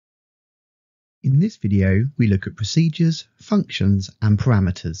In this video, we look at procedures, functions, and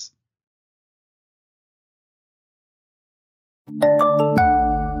parameters.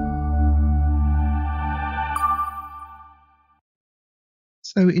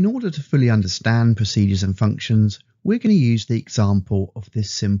 So in order to fully understand procedures and functions, we're going to use the example of this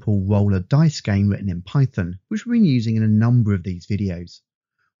simple roll a dice game written in Python, which we've been using in a number of these videos.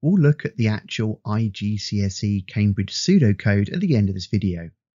 We'll look at the actual IGCSE Cambridge pseudocode at the end of this video.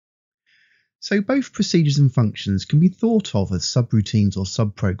 So both procedures and functions can be thought of as subroutines or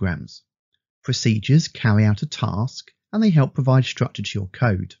subprograms. Procedures carry out a task and they help provide structure to your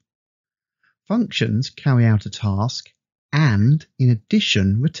code. Functions carry out a task and, in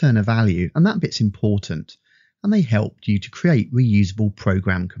addition, return a value, and that bit's important, and they help you to create reusable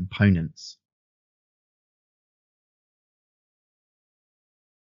program components.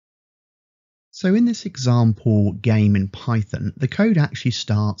 So in this example game in Python, the code actually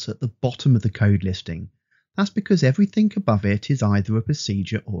starts at the bottom of the code listing. That's because everything above it is either a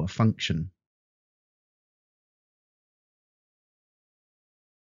procedure or a function.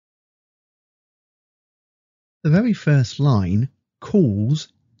 The very first line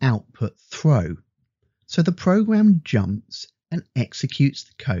calls output throw. So the program jumps and executes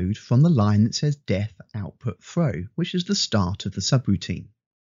the code from the line that says def output throw, which is the start of the subroutine.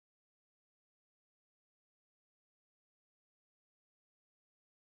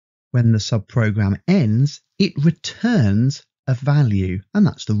 When the subprogram ends, it returns a value, and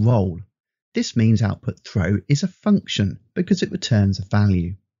that's the roll. This means output throw is a function because it returns a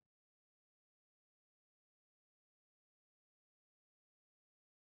value.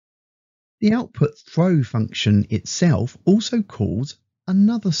 The output throw function itself also calls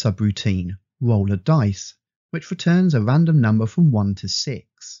another subroutine, roll a dice, which returns a random number from 1 to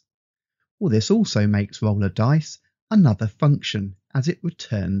 6. Well, this also makes roll a dice another function as it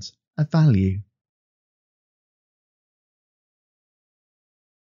returns a value.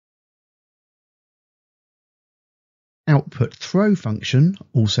 Output throw function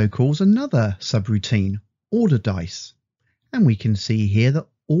also calls another subroutine, order dice, and we can see here that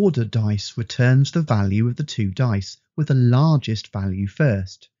order dice returns the value of the two dice with the largest value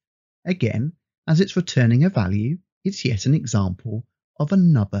first. Again, as it's returning a value, it's yet an example of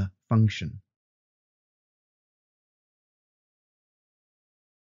another function.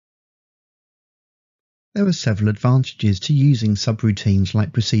 There are several advantages to using subroutines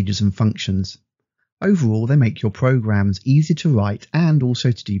like procedures and functions. Overall, they make your programs easy to write and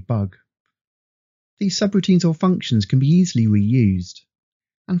also to debug. These subroutines or functions can be easily reused,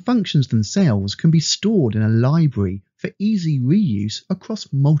 and functions themselves can be stored in a library for easy reuse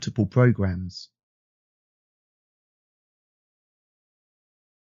across multiple programs.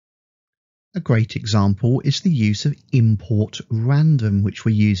 A great example is the use of import random, which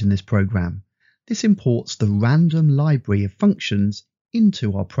we use in this program. This imports the random library of functions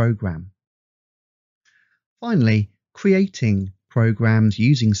into our program. Finally, creating programs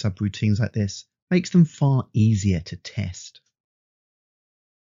using subroutines like this makes them far easier to test.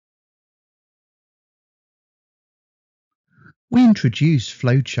 We introduced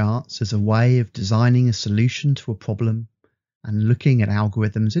flowcharts as a way of designing a solution to a problem and looking at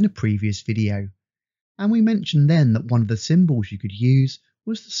algorithms in a previous video, and we mentioned then that one of the symbols you could use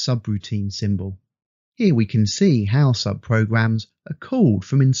was the subroutine symbol. Here we can see how subprograms are called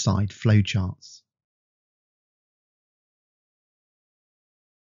from inside flowcharts.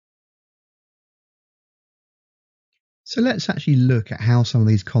 So let's actually look at how some of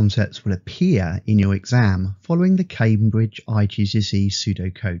these concepts will appear in your exam following the Cambridge IGCSE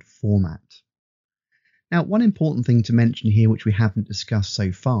pseudocode format. Now, one important thing to mention here which we haven't discussed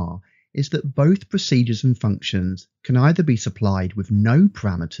so far is that both procedures and functions can either be supplied with no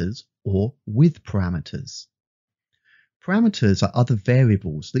parameters or with parameters. Parameters are other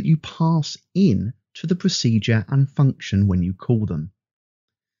variables that you pass in to the procedure and function when you call them.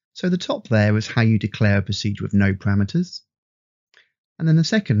 So the top there is how you declare a procedure with no parameters. And then the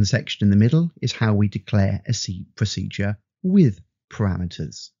second section in the middle is how we declare a procedure with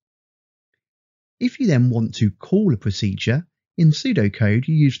parameters. If you then want to call a procedure, in pseudocode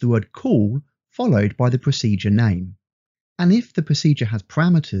you use the word call followed by the procedure name. And if the procedure has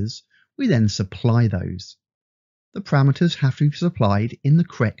parameters, we then supply those. The parameters have to be supplied in the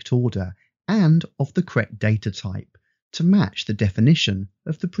correct order and of the correct data type to match the definition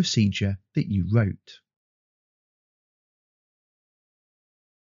of the procedure that you wrote.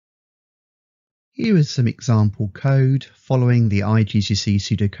 Here is some example code following the IGCSE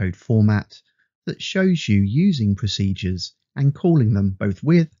pseudocode format that shows you using procedures and calling them both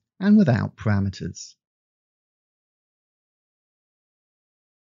with and without parameters.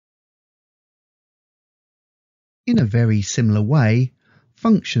 In a very similar way,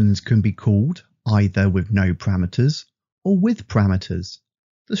 functions can be called either with no parameters or with parameters.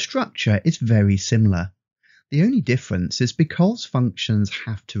 The structure is very similar. The only difference is because functions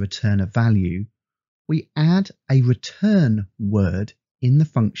have to return a value, we add a return word in the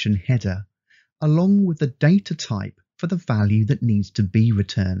function header along with the data type for the value that needs to be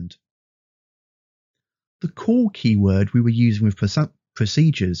returned. The call keyword we were using with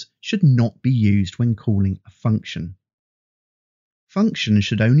procedures should not be used when calling a function. Functions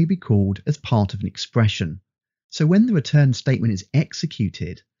should only be called as part of an expression, so when the return statement is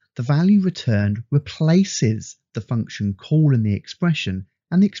executed, the value returned replaces the function call in the expression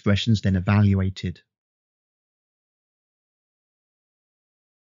and the expression is then evaluated.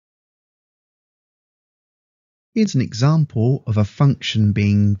 Here's an example of a function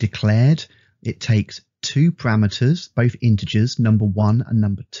being declared. It takes two parameters, both integers, number 1 and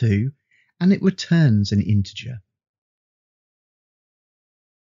number 2, and it returns an integer.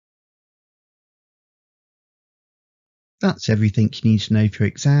 That's everything you need to know for your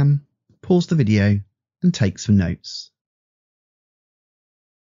exam. Pause the video and take some notes.